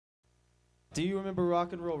Do you remember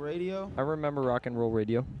Rock and Roll Radio? I remember Rock and Roll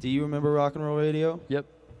Radio. Do you remember Rock and Roll Radio? Yep.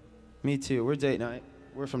 Me too. We're Date Night.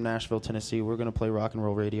 We're from Nashville, Tennessee. We're going to play Rock and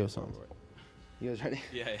Roll Radio songs. You guys ready?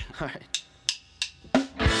 Yeah. All right.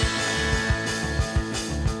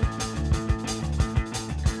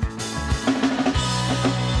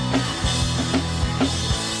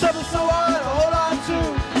 Something so hard to hold on to.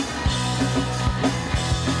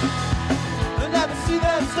 I never see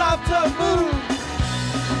them stop to move.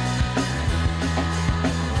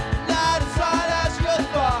 Night is hard as your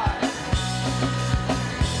thought.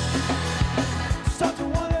 Start to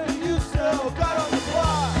wonder if you still got on the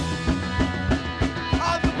block.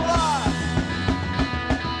 On the block.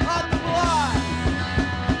 On the block.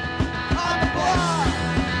 On the block.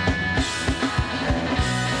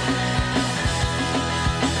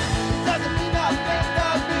 Doesn't mean nothing to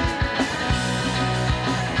me.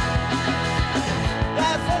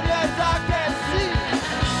 As long as I can see.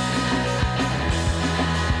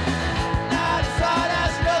 Not as hard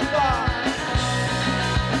as your thought.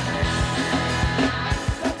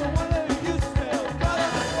 Start to wonder if you still got on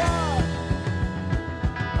the block.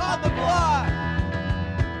 On the block.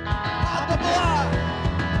 On the block.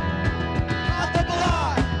 On the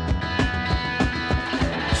block.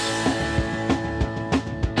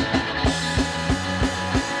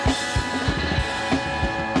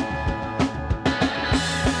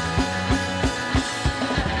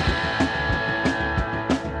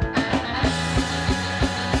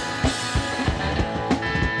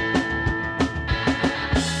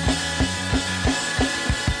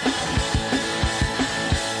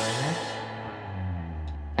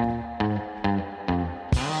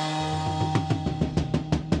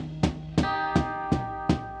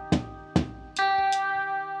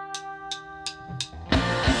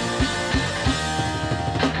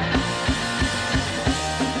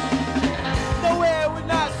 Nowhere when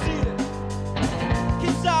I see it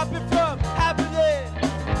can stop it from happening.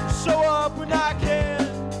 Show up when I can.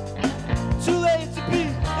 Too late to be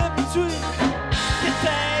in between. Can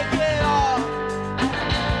take it all.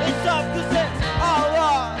 It's up 'cause it's all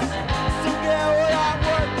lost. Still get what I'm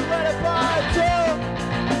worth and let it burn too.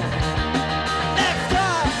 Next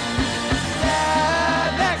time. Yeah,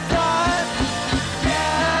 next time.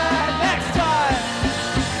 Yeah, next time.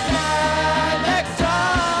 Yeah, next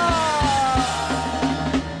time.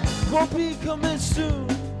 Won't be coming soon.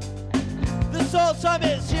 This whole time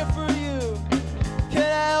is here for you.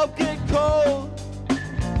 Can't help get cold.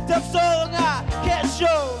 That's so long I can't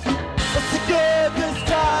show. What's the good this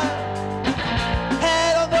time?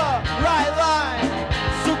 Head on the right line.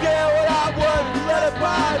 So get what I want and let it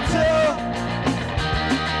burn too.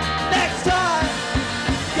 Next time.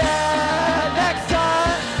 Yeah, next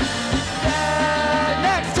time. Yeah,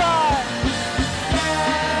 next time.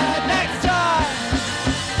 Yeah, next time.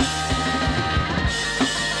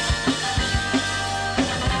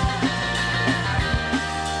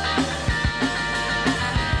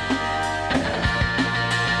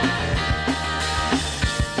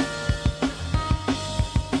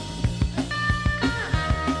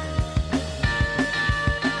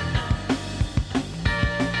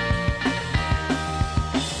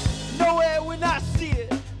 Nowhere when I see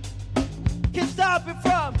it can stop it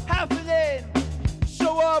from happening.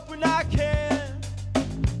 Show up when I can.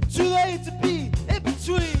 Too late to be in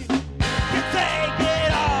between. Can take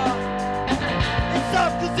it all. It's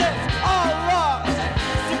up 'cause it's all lost.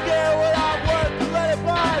 So get what I worth and let it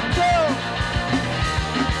burn too.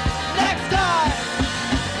 Next time.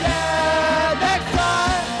 Yeah, next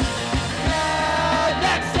time. Yeah,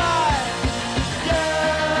 next time.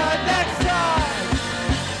 Yeah, next time.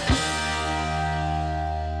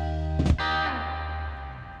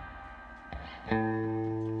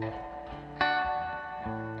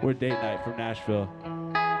 We're Date Night from Nashville.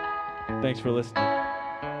 Thanks for listening.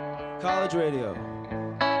 College radio.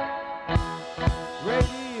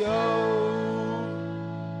 Radio.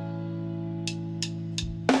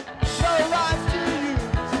 No lies to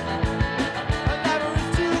use. And never is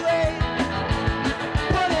too late.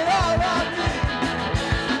 Put it all on me.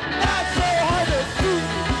 Not so hard to see.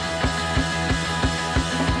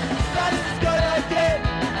 That it's gonna get.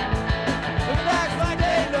 If it acts like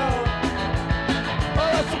they know. Or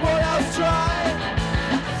let someone else try.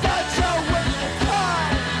 Such a waste of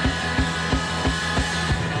time.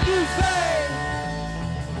 You say,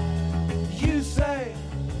 you say,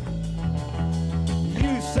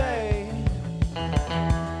 you say,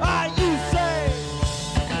 you say.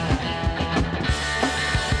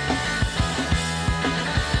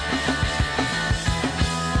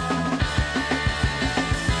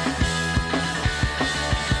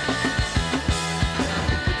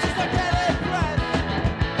 It's just like getting breath.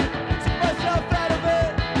 Too much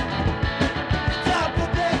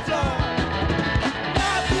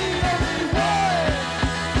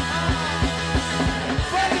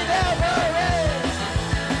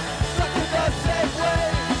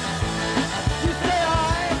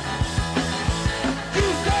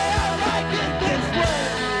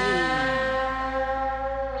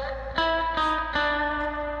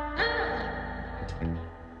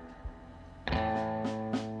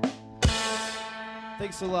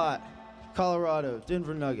Thanks a lot. Colorado,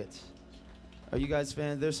 Denver Nuggets. Are you guys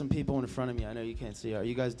fans? There's some people in front of me. I know you can't see. Are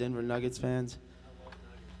you guys Denver Nuggets fans?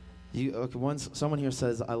 Okay, someone here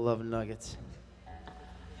says, I love Nuggets.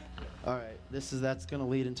 All right, that's gonna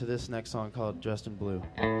lead into this next song called Dressed in Blue.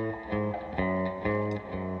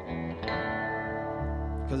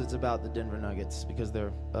 Because it's about the Denver Nuggets, because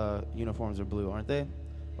their uniforms are blue, aren't they?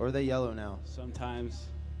 Or are they yellow now? Sometimes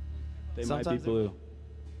they might be blue.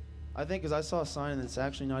 I think because I saw a sign and it's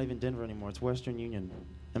actually not even Denver anymore. It's Western Union.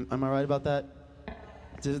 Am I right about that?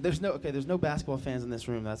 There's no basketball fans in this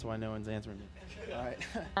room. That's why no one's answering me. All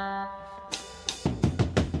right.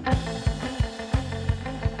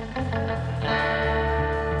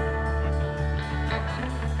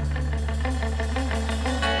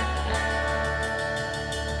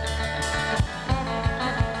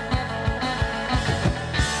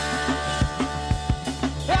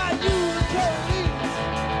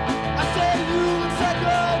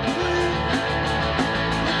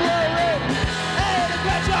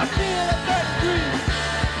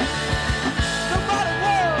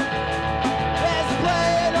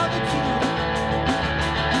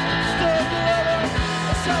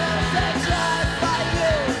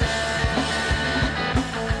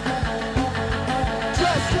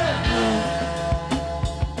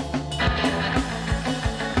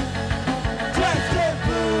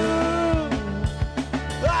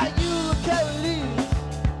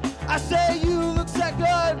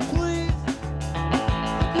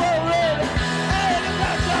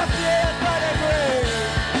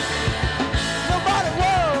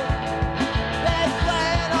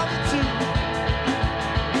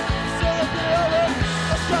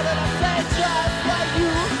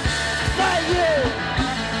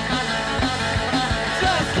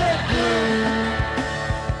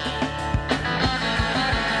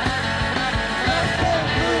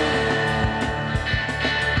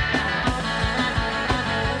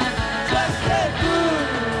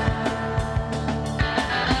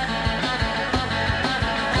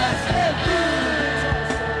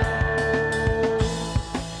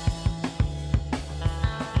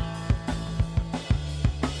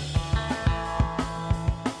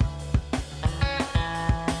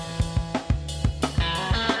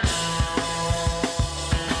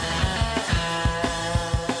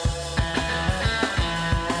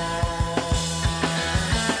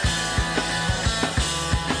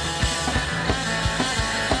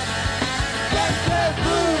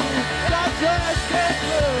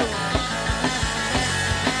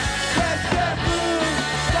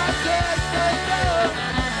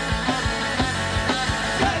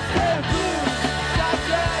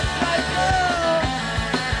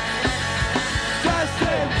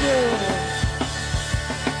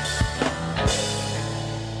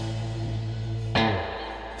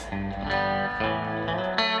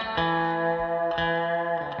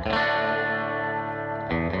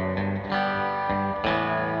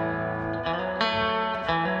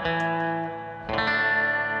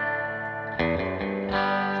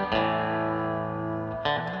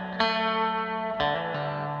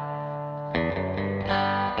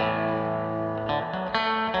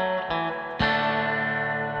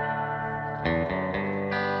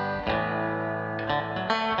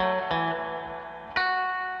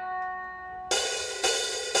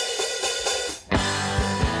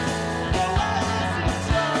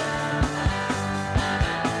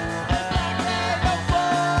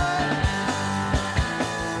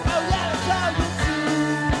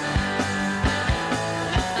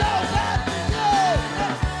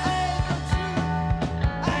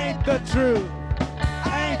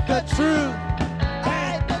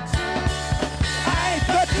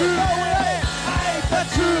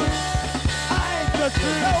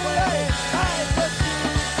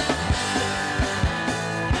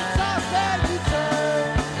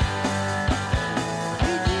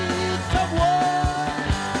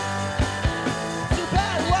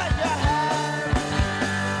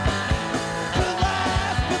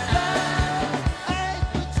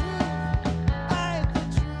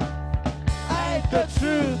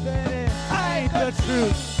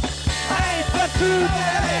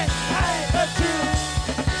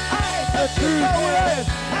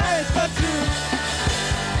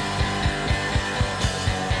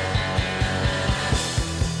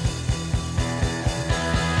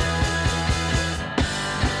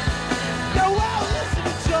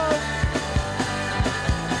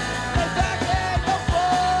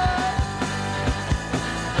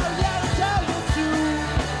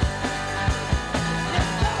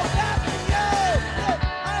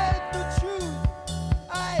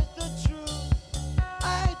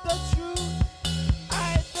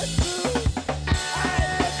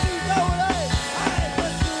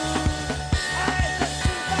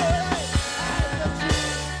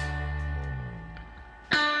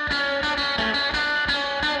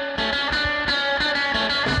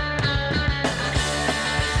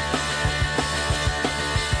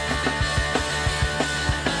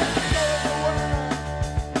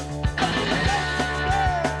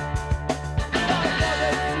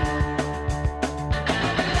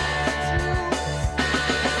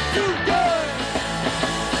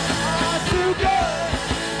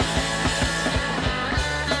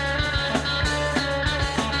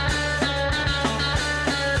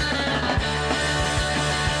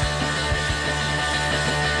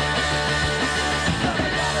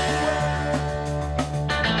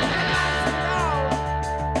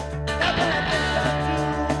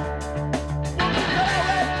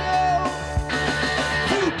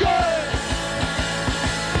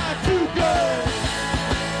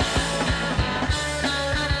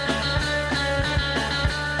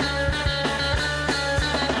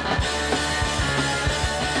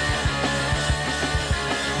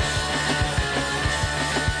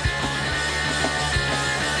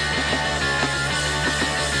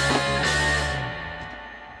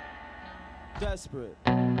 desperate.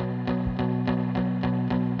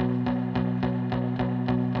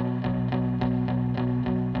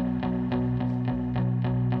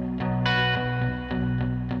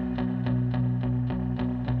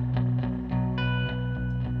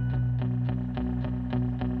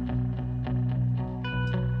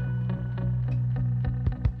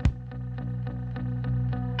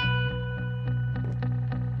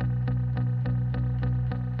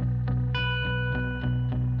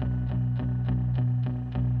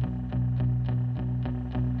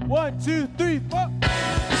 One, two, three, four.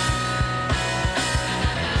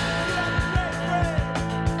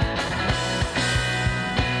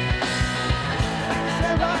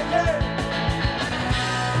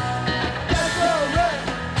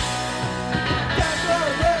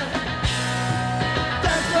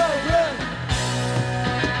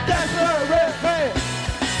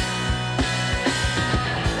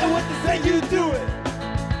 And what they say you do it.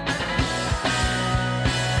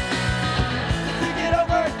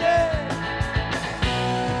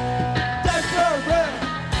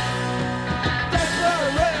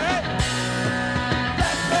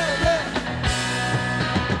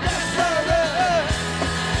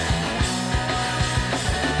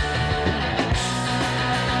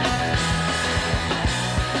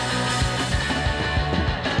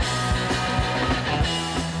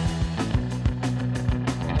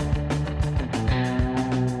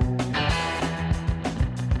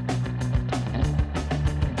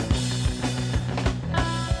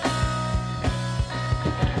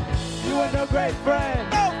 No great friend,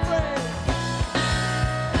 no friend.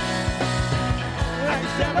 I can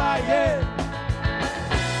stand by it.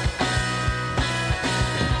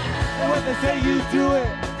 And when they say you do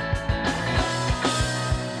it,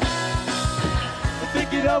 I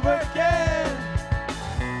think it over again.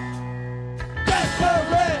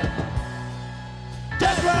 Desperate,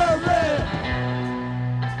 desperate,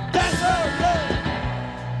 desperate,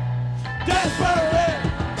 desperate.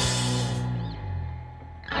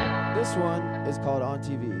 This one is called On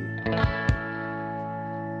TV.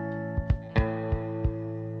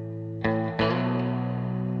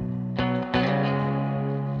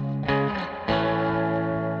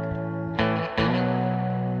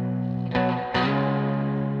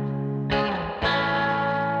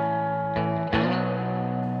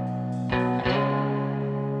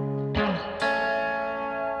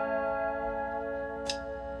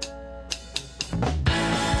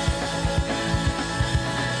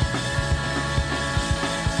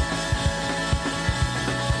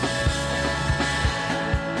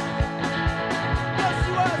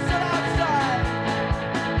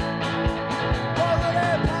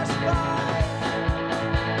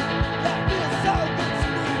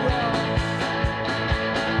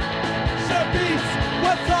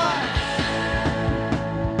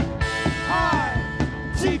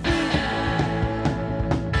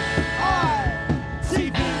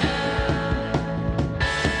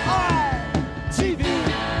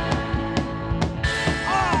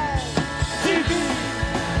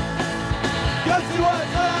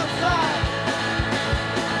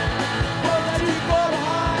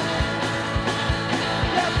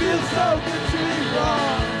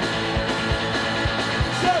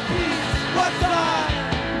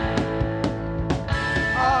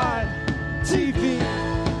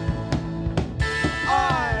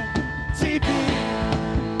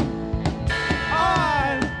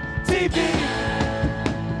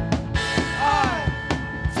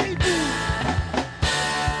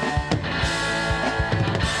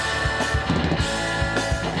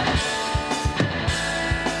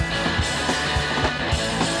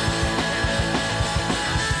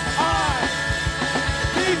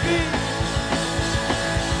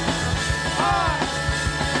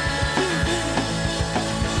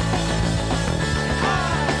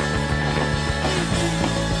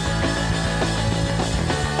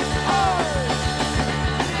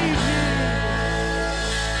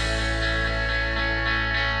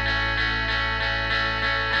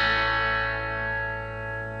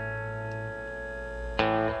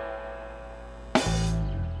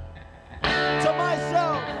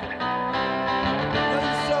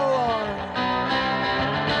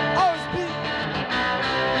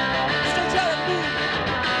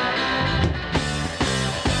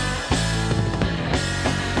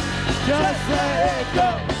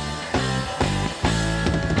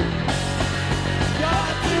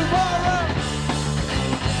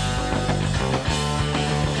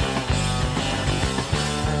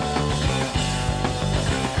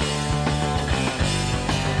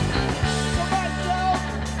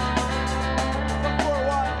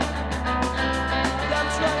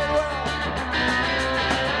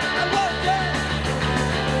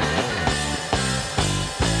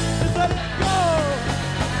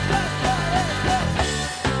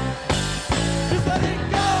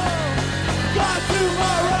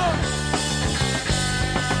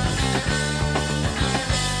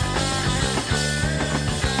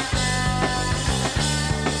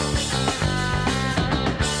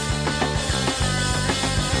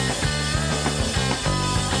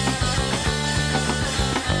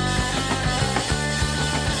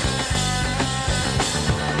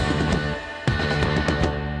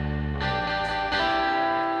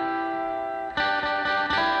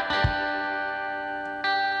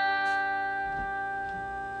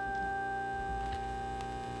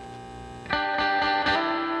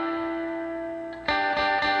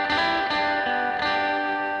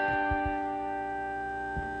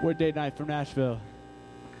 We're Date Night from Nashville.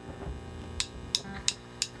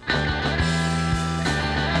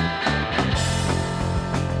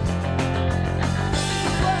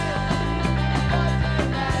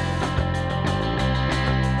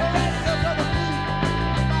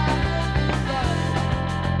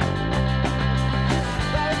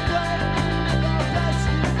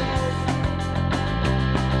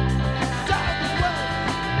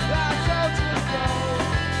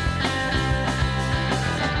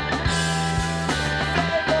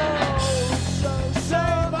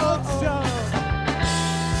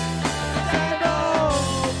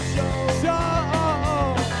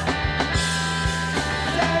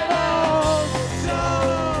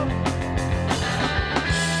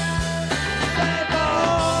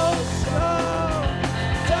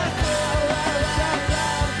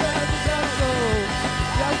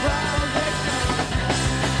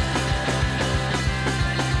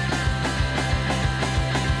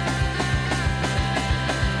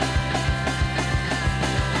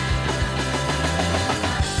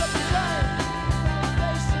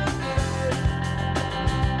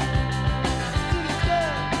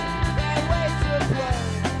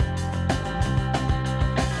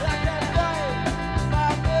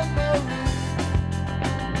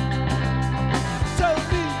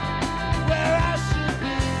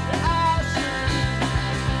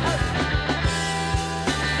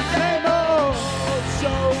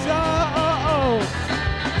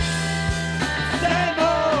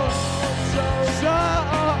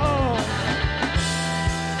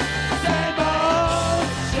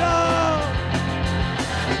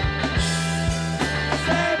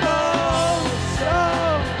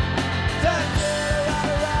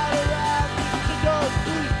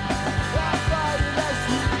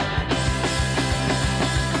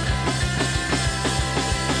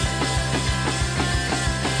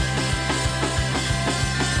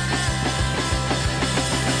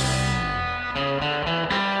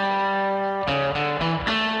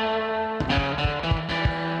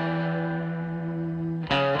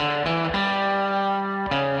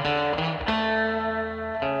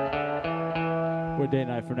 Date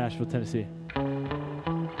Night from Nashville, Tennessee.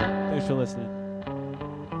 Thanks for listening.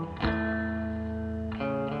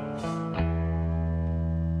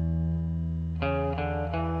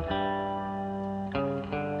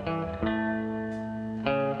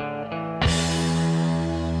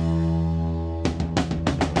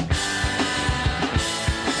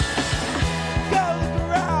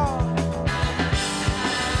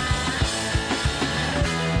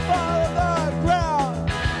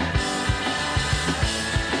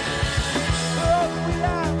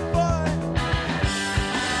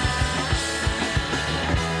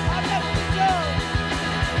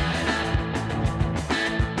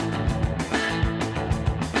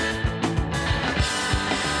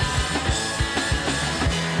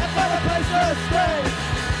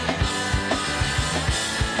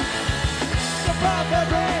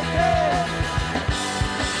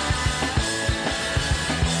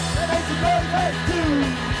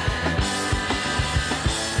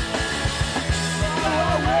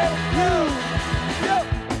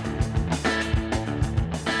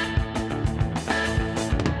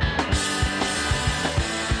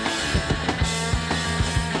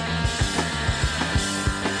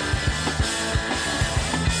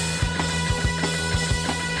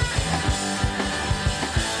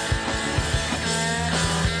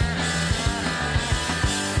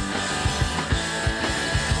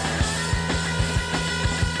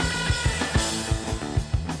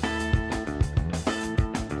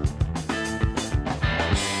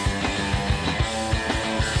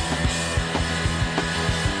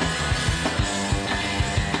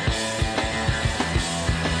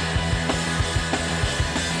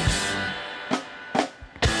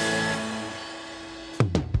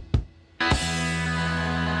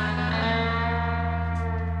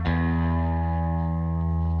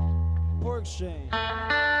 Exchange.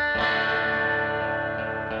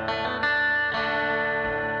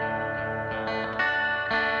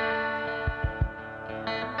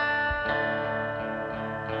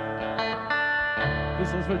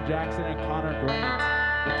 This was for Jackson and Connor Grant,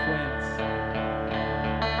 the twins.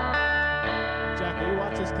 Jack, will you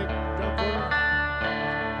watch this kick drum for me?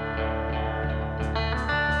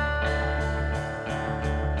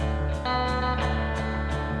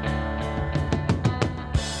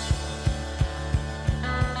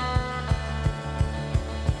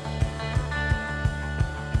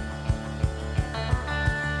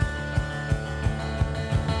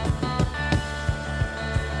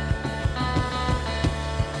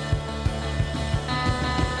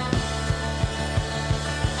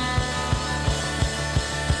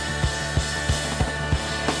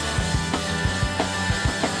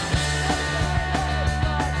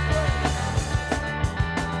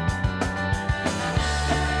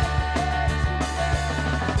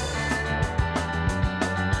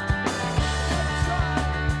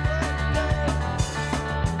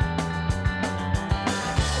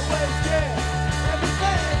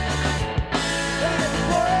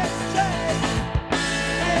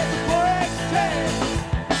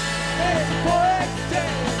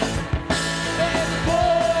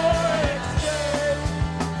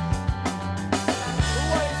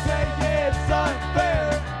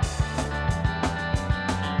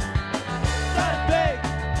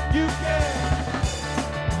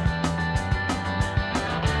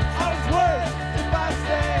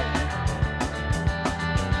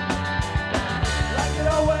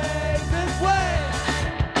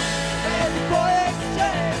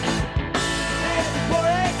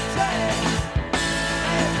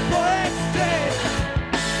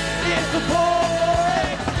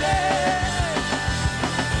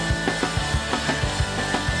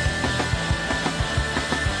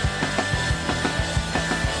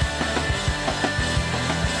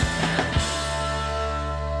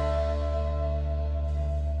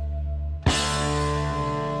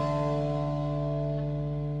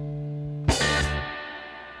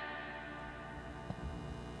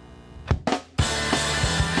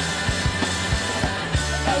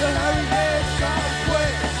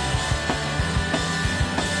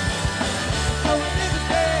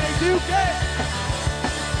 Y2K.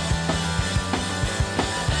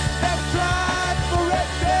 Never tried for it.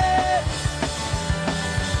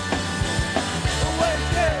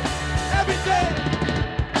 Wasted everything.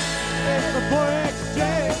 It's the poor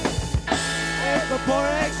exchange. It's the poor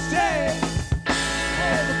exchange.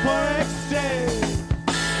 It's the poor exchange.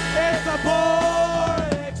 It's the poor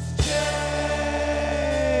exchange.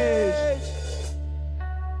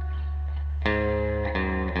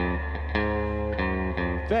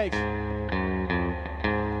 Thanks.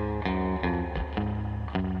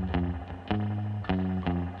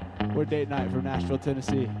 We're Date Night from Nashville,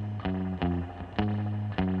 Tennessee.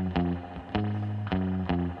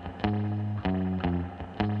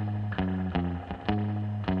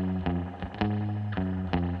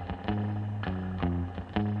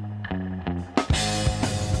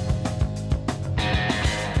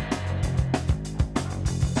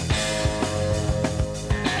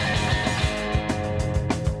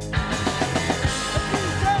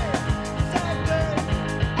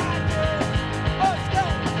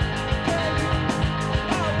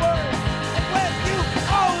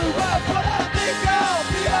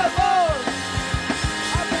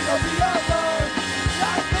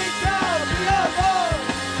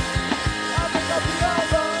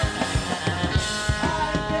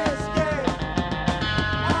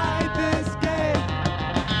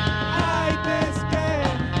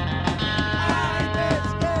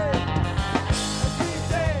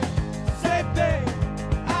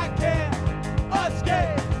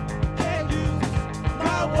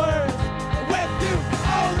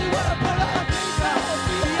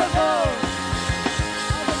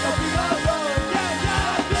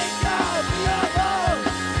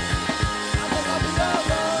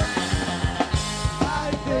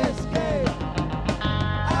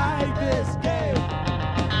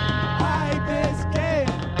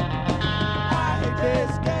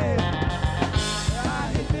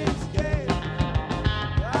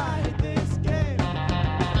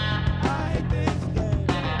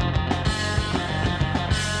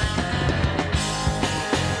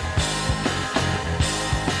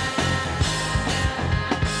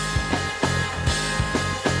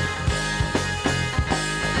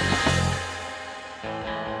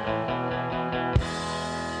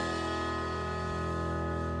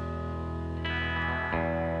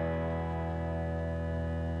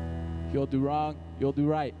 You'll do wrong, you'll do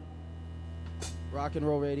right. Rock and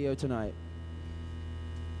roll radio tonight.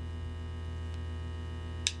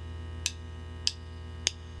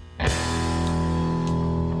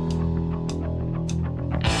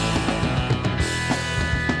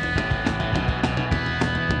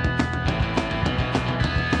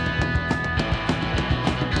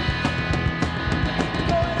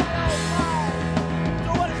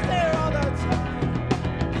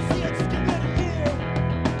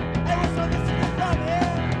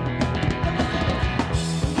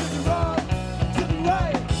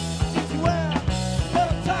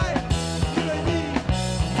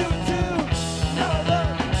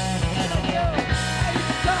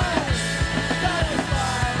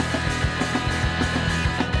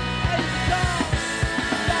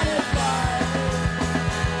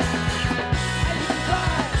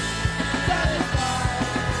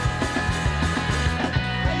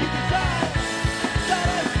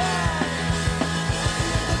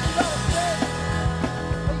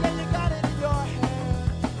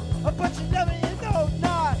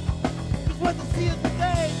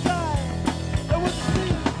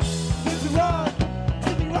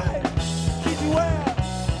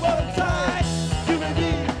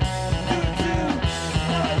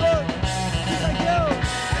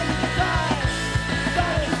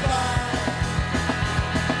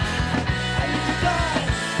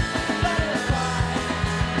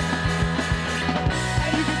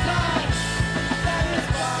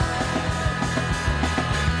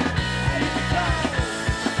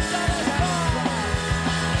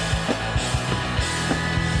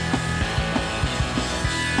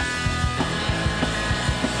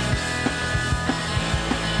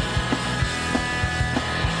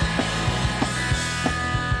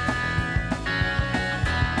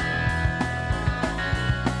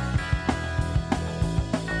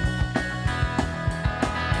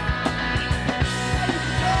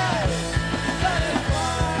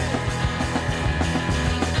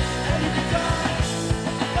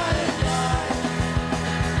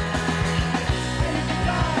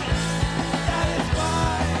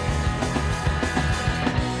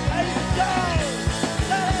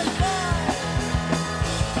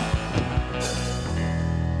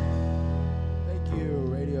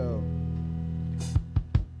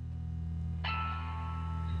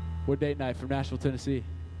 We're Date Night from Nashville, Tennessee.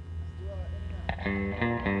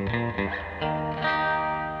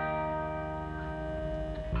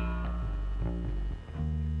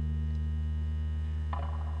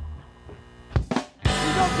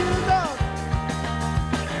 don't get enough.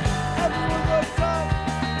 Everyone looks up.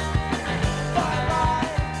 Bye bye.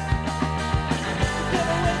 Get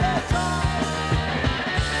away that time.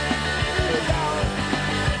 Get it out.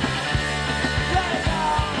 Right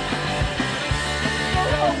now. Go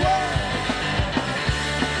away.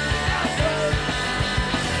 Outside.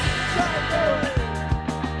 Try to go.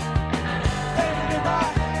 Aim it in my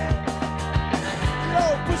hand. You know,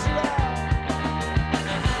 push it out.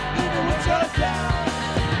 Even with your down.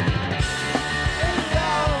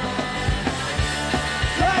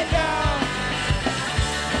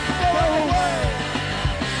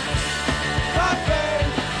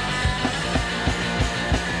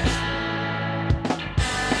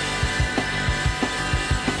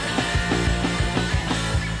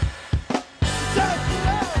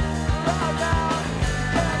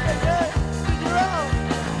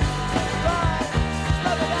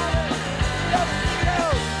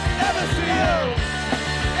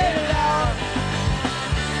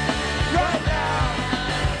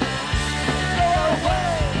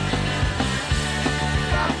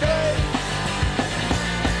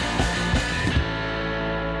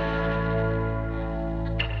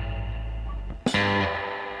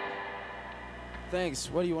 Thanks.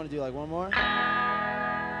 What do you want to do? Like one more? One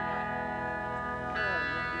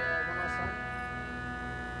last time?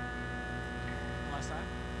 Last time?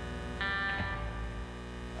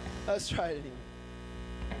 Let's try it anyway.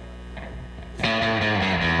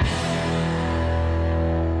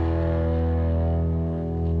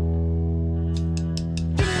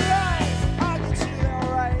 Get it right. I'll get you there,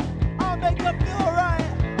 alright. I'll make you feel alright.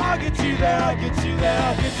 I'll get you there. I'll get you there.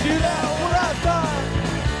 I'll get you there. One last time.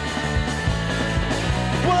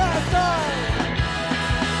 Last time.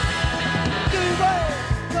 Get it right.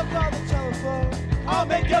 Come on the telephone. I'll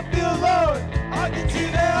make you feel alone. I'll get you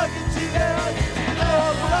there. I'll get you there. I'll get you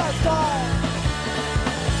there. One last time.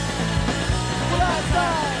 One last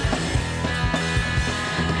time.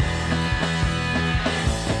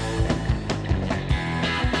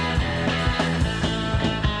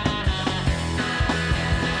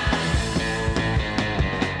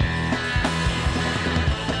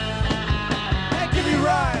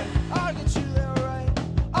 Right. I'll get you there, right.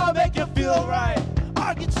 I'll make you feel right.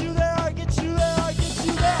 I'll get you there, I'll get you there, I'll get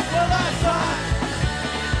you there. One last time.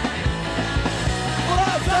 One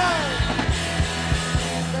last time.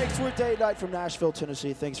 Thanks, we're Datenight from Nashville,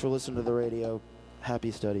 Tennessee. Thanks for listening to the radio.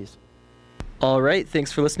 Happy studies. All right,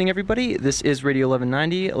 thanks for listening, everybody. This is Radio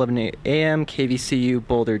 1190, 11 a.m., KVCU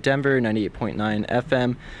Boulder, Denver, 98.9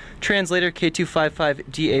 FM. Translator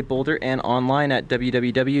K255DA Boulder, and online at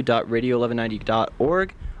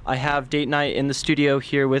www.radio1190.org. I have Datenight in the studio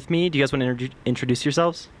here with me. Do you guys want to introduce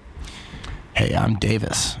yourselves? Hey, I'm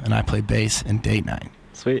Davis, and I play bass in Datenight.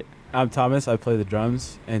 Sweet. I'm Thomas. I play the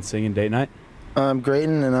drums and sing in Datenight. I'm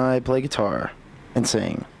Graydon, and I play guitar and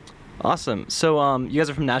sing. Awesome. So you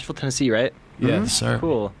guys are from Nashville, Tennessee, right? Yes, sir.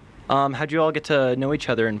 Cool. How'd you all get to know each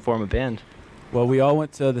other and form a band? Well, we all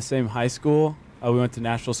went to the same high school. We went to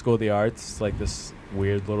Nashville School of the Arts, like this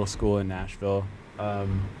weird little school in Nashville.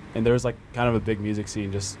 And there was like kind of a big music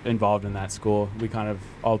scene just involved in that school. We kind of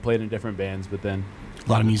all played in different bands, but then A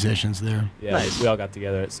lot of musicians there. yeah, Nice. we all got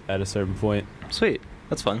together at a certain point. Sweet.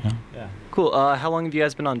 That's fun. Yeah. Cool. How long have you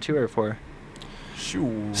guys been on tour for?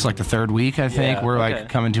 It's like the third week, I think. Yeah, We're okay. like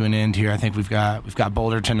coming to an end here. I think we've got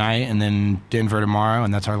Boulder tonight and then Denver tomorrow,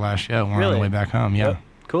 and that's our last show. We're on Really? the way back home. Yeah. Yep.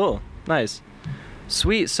 Cool. Nice.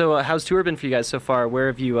 Sweet. So how's tour been for you guys so far? Where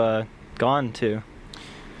have you gone to?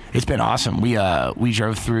 It's been awesome. We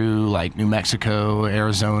drove through like New Mexico,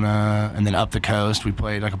 Arizona, and then up the coast. We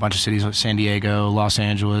played like a bunch of cities like San Diego, Los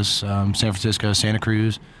Angeles, San Francisco, Santa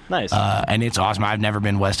Cruz. Nice. And it's awesome. I've never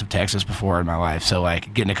been west of Texas before in my life, so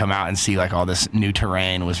like getting to come out and see like all this new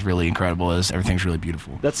terrain was really incredible. Everything's really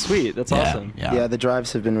beautiful. That's sweet. That's Yeah, awesome. Yeah, the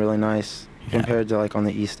drives have been really nice compared to like on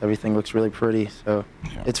the east. Everything looks really pretty, so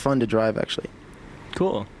it's fun to drive actually.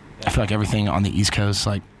 Cool. I feel like everything on the East Coast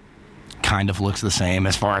like kind of looks the same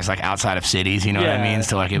as far as like outside of cities, you know what I Yeah. mean?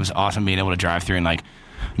 So like it was awesome being able to drive through and like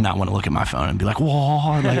not want to look at my phone and be like,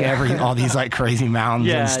 whoa, and, like all these like crazy mountains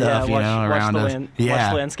and stuff, you know, around us. Watch the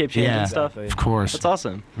landscape change and stuff. Exactly. Of course. That's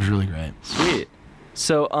awesome. It was really great. Sweet.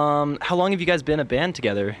 So, how long have you guys been a band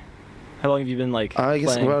together? How long have you been like I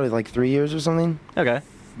guess playing? probably like 3 years or something. Okay.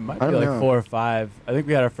 Might I be don't like know. 4 or 5. I think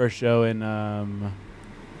we had our first show in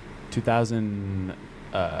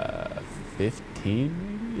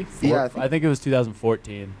 2015, maybe? Yeah, I think it was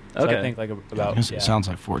 2014. So Okay. I think like about It sounds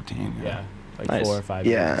like 14. yeah, like Nice. 4 or 5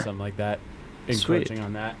 Yeah. years, something like that. encroaching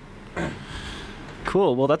on that.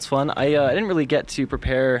 Cool. Well, that's fun. I didn't really get to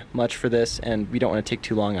prepare much for this, and we don't want to take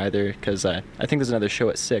too long either because I think there's another show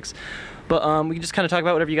at 6. But we can just kind of talk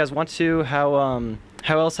about whatever you guys want to.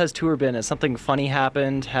 How else has tour been? Has something funny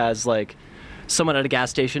happened? Has like someone at a gas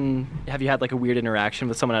station? Have you had like a weird interaction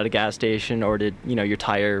with someone at a gas station, or did your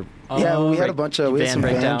tire? Yeah, we had some van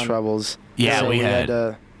breakdown? troubles. Yeah, so we had.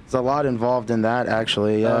 there's a lot involved in that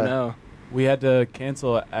actually. Oh no. We had to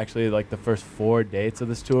cancel actually like the first 4 dates of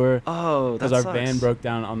this tour. Oh, that because sucks. our van broke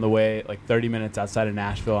down on the way, like 30 minutes outside of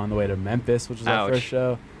Nashville on the way to Memphis, which was our Ouch. first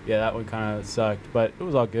show. Yeah, that one kind of sucked, but it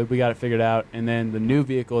was all good. We got it figured out. And then the new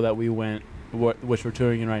vehicle that we went, which we're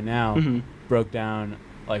touring in right now, broke down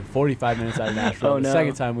like 45 minutes out of Nashville. Oh, the no.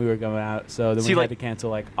 second time we were going out. So then we had to cancel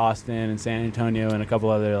like Austin and San Antonio and a couple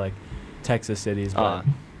other like Texas cities. But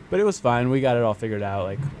it was fine. We got it all figured out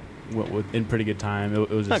like in pretty good time. It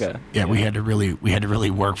was just, Okay. Yeah, we had to really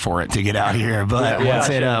work for it to get out here. But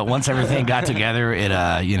once everything got together,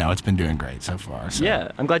 it's been doing great so far. So.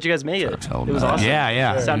 Yeah, I'm glad you guys made it. It So, was awesome.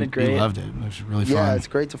 Yeah. It sounded great. We loved it. It was really fun. Yeah, it's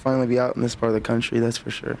great to finally be out in this part of the country. That's for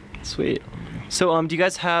sure. Sweet. So, do you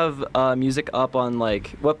guys have music up on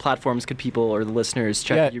like what platforms could people or the listeners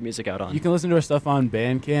check your music out on? You can listen to our stuff on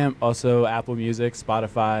Bandcamp, also Apple Music,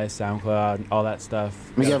 Spotify, SoundCloud, all that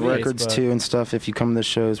stuff. We got records Facebook. too and stuff. If you come to the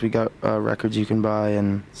shows, we got records you can buy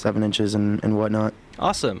and 7 inches and whatnot.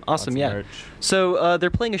 Awesome. Lots of Yeah. merch. So they're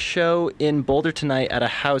playing a show in Boulder tonight at a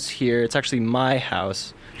house here. It's actually my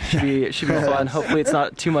house. Should be fun. Hopefully, it's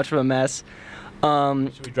not too much of a mess.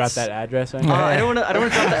 Should we drop that address? I don't want to drop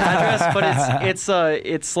the address, but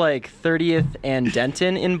it's like 30th and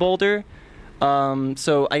Denton in Boulder.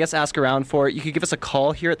 So I guess ask around for it. You could give us a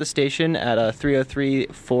call here at the station at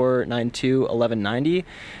 303-492-1190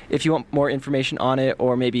 if you want more information on it,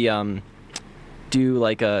 or maybe do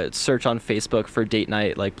like a search on Facebook for Date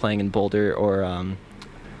Night, like playing in Boulder, or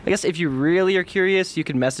I guess if you really are curious, you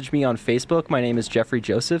can message me on Facebook. My name is Jeffrey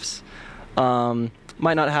Josephs.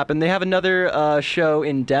 Might not happen. They have another show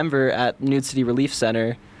in Denver at Nude City Relief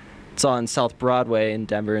Center. It's on South Broadway in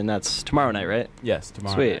Denver, and that's tomorrow night, right? Yes,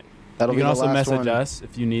 tomorrow. Sweet. Night. That'll You be can the also last message one. us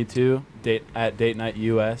if you need to. At Datenight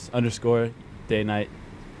US _ Datenight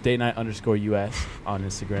 _US on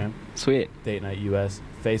Instagram. Sweet. Datenight US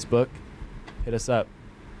Facebook. Hit us up.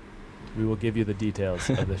 We will give you the details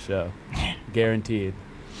of the show. Guaranteed.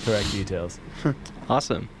 Correct details.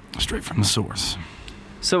 Awesome. Straight from the source.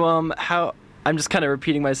 So how I'm just kind of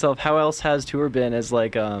repeating myself. How else has tour been? As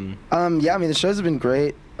like Yeah, I mean the shows have been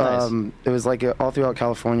great. Nice. It was like all throughout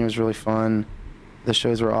California was really fun. The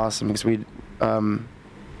shows were awesome because we'd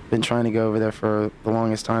been trying to go over there for the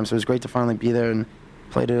longest time. So it was great to finally be there and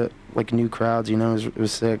play to like new crowds. It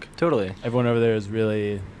was sick. Totally. Everyone over there is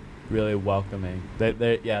really, really welcoming. They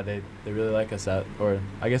really like us out. Or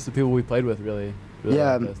I guess the people we played with really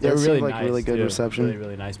Yeah, liked us. it They were seemed really like nice. really good too. reception. Really,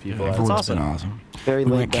 really nice people. Yeah, out everyone's there. been awesome. Very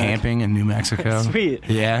We laid went back. camping in New Mexico. Sweet.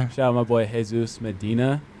 Yeah. Shout out my boy Jesus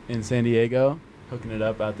Medina in San Diego, hooking it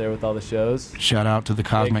up out there with all the shows. Shout out to the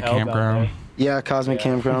Cosmic help out Campground. there. Yeah, Cosmic Yeah.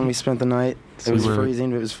 Campground. We spent the night. It was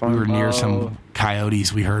freezing, but it was fun. We were near Oh. some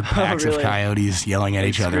coyotes. We heard packs really? of coyotes yelling at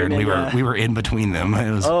each other, and Screaming, we were in between them.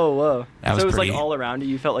 It was Oh, whoa. That So was it was pretty- like all around you.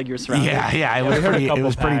 You felt like you were surrounded. yeah. It we was heard a pretty. It couple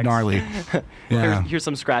was pretty packs. gnarly. Yeah. Here's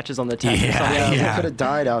some scratches on the tent. or Yeah, something. We yeah. could have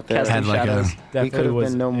died out there. Casting Had like a- shadows. Definitely could have was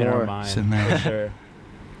been no in our more. mind, Sitting there. for sure.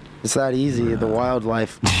 It's that easy. The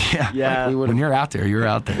wildlife. Yeah. Yeah. We would When have. you're out there, you're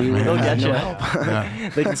out there. We man. They'll get no you. help. Yeah.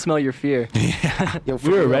 They can smell your fear. We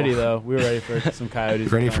were ready though. We were ready for some coyotes.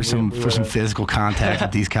 to Ready come. for some We were- physical contact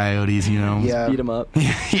with these coyotes, Yeah. Beat them up.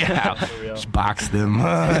 yeah. For real. Just box them.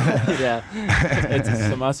 Yeah. It's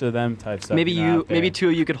some us or them type stuff. Maybe out there. maybe two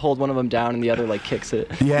of you could hold one of them down and the other like kicks it.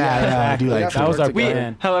 Yeah, I do We like have to That was work our together.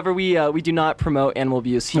 plan. However, we do not promote animal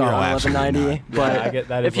abuse here No, on absolutely 1190. not. But Yeah, I get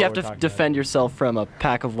that is if you what have we're to talking defend yourself from a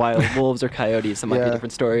pack of wild wolves or coyotes, it might be a Yeah.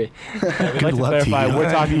 different story. We'd like Good to luck to clarify, you.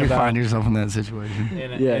 we're talking you about find yourself in that situation.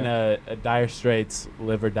 in a dire straits,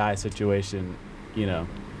 live or die situation. Yeah.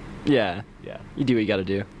 Yeah. You do what you got to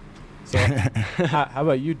do. So, how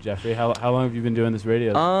about you, Jeffrey? How long have you been doing this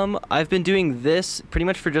radio? I've been doing this pretty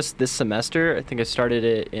much for just this semester. I think I started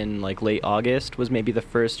it in like late August was maybe the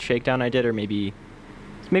first shakedown I did, or maybe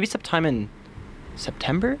sometime in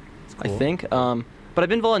September, I cool. think. But I've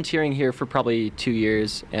been volunteering here for probably 2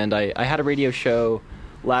 years, and I had a radio show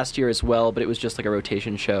last year as well, but it was just like a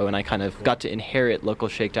rotation show, and I kind of got to inherit Local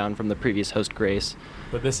Shakedown from the previous host, Grace.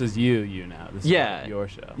 But this is you now. This Yeah. is your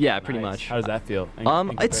show. Yeah, pretty Nice. much. How does that feel in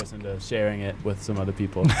It's- comparison to sharing it with some other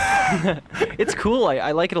people? It's cool.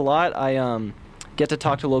 I like it a lot. I get to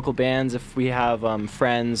talk to local bands if we have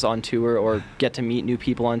friends on tour, or get to meet new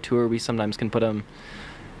people on tour. We sometimes can put them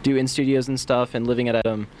do in studios and stuff, and living at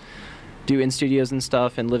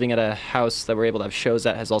a house that we're able to have shows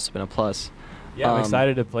at has also been a plus. Yeah, I'm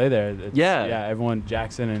excited to play there. Yeah, everyone,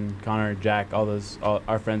 Jackson and Connor, Jack, all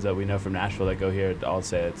our friends that we know from Nashville that go here, all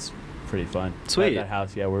say it's pretty fun. Sweet. That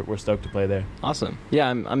house, yeah, we're stoked to play there. Awesome. Yeah,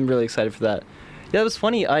 I'm really excited for that. Yeah, it was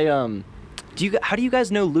funny. How do you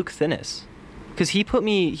guys know Luke Finnis? Because he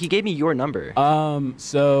gave me your number.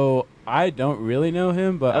 So I don't really know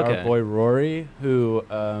him, but Okay. our boy Rory, who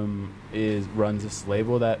runs this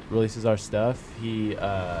label that releases our stuff, he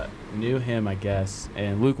knew him, I guess,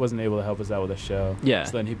 and Luke wasn't able to help us out with a show. Yeah.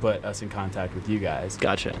 So then he put us in contact with you guys.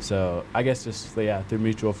 Gotcha. So I guess just through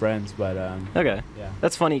mutual friends, but Okay. yeah.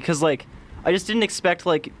 That's funny because I just didn't expect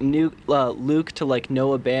Luke to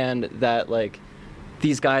know a band that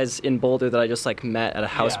these guys in Boulder that I just met at a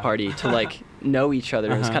house party to know each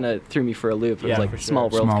other. It was kind of threw me for a loop. It was for small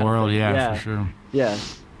sure. world. Small kind of world, thing. yeah, for sure. Yeah.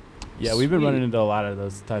 Yeah, we've been Sweet. running into a lot of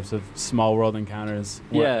those types of small world encounters.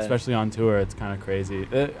 Yeah. Especially on tour, it's kind of crazy.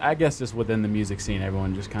 I guess just within the music scene,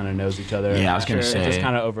 everyone just kind of knows each other. Yeah, I was gonna It say. just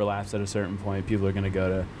kind of overlaps at a certain point. People are going to go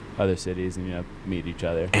to other cities and meet each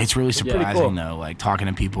other. It's really Pretty surprising cool. though, talking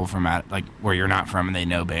to people from where you're not from and they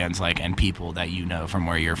know bands and people that you know from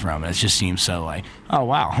where you're from. It just seems so oh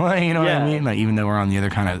wow, you know what I mean? Even though we're on the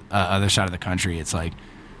other other side of the country, it's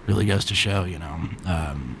really goes to show,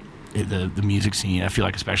 the music scene. I feel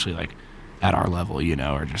especially at our level,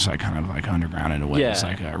 or just kind of underground in a way. Yeah. It's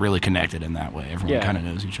really connected in that way. Everyone kind of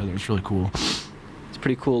knows each other. It's really cool. It's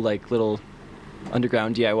pretty cool, little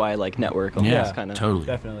underground DIY network. Yeah, kind of totally.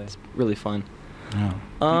 Definitely. It's really fun. Yeah.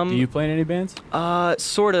 Do you play in any bands?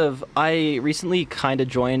 Sort of. I recently kind of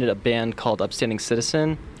joined a band called Upstanding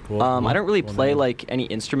Citizen. Cool. I don't really Cool play name. any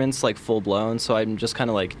instruments full blown, so I'm just kind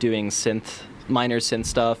of doing minor synth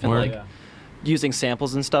stuff and Word. Yeah. using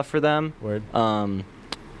samples and stuff for them. Word.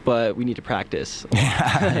 But we need to practice.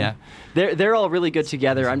 Yeah. They're all really good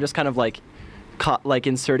together. I'm just kind of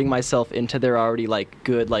inserting myself into their already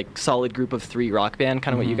good solid group of 3 rock band,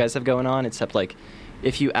 kind of what you guys have going on, except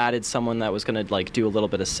if you added someone that was gonna do a little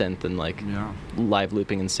bit of synth and Yeah. live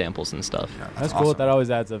looping and samples and stuff. Yeah, That's cool. awesome. That always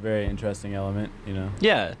adds a very interesting element,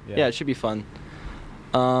 Yeah, Yeah. it should be fun.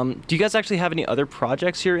 Do you guys actually have any other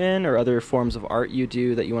projects you're in or other forms of art you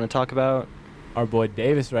do that you want to talk about? Our boy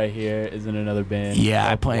Davis right here is in another band. Yeah, I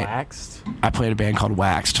called play- Waxed. I played a band called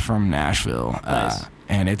Waxed from Nashville. Nice.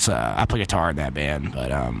 And it's I play guitar in that band, but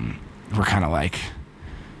we're kind of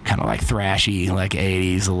thrashy,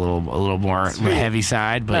 80s, a little more Sweet. heavy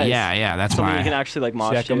side. But Nice. yeah, that's Something my. you can actually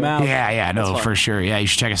mosh Check to. 'em out. Yeah, no, That's fun. for sure. Yeah, you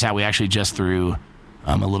should check us out. We actually just threw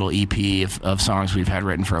a little EP of songs we've had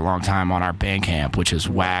written for a long time on our Bandcamp, which is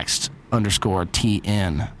waxed_TN,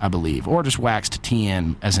 I believe, or just waxed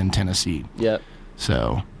TN as in Tennessee. Yep.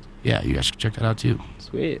 So, yeah, you guys should check that out too.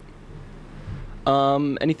 Sweet.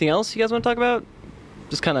 Anything else you guys want to talk about?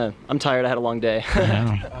 Just kind of, I'm tired. I had a long day.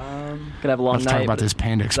 Yeah. Gonna have a long Let's night. talk about but this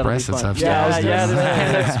Panda that'll be Express and fun. stuff. Yeah, I was Yeah, gonna this say.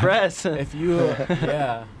 Panda Express. If you,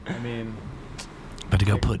 yeah, I mean, About to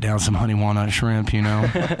go put down some honey walnut shrimp,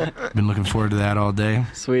 Been looking forward to that all day.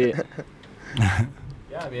 Sweet. yeah,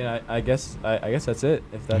 I mean, I guess that's it.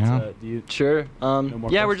 If that's, Yeah. do you? Sure. more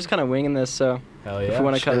Yeah, we're questions? just kind of winging this, so Hell if yeah. you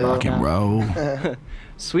want to cut it Rock and out. roll.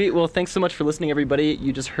 Sweet. Well, thanks so much for listening, everybody.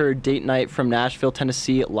 You just heard Date Night from Nashville,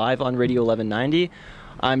 Tennessee, live on Radio 1190.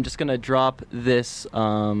 I'm just going to drop this.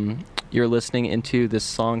 You're listening into this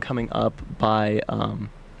song coming up by 1/6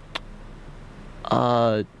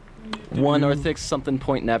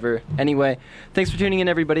 Anyway, thanks for tuning in,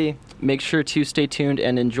 everybody. Make sure to stay tuned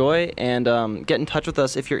and enjoy, and get in touch with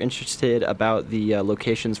us if you're interested about the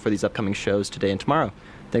locations for these upcoming shows today and tomorrow.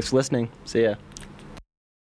 Thanks for listening. See ya.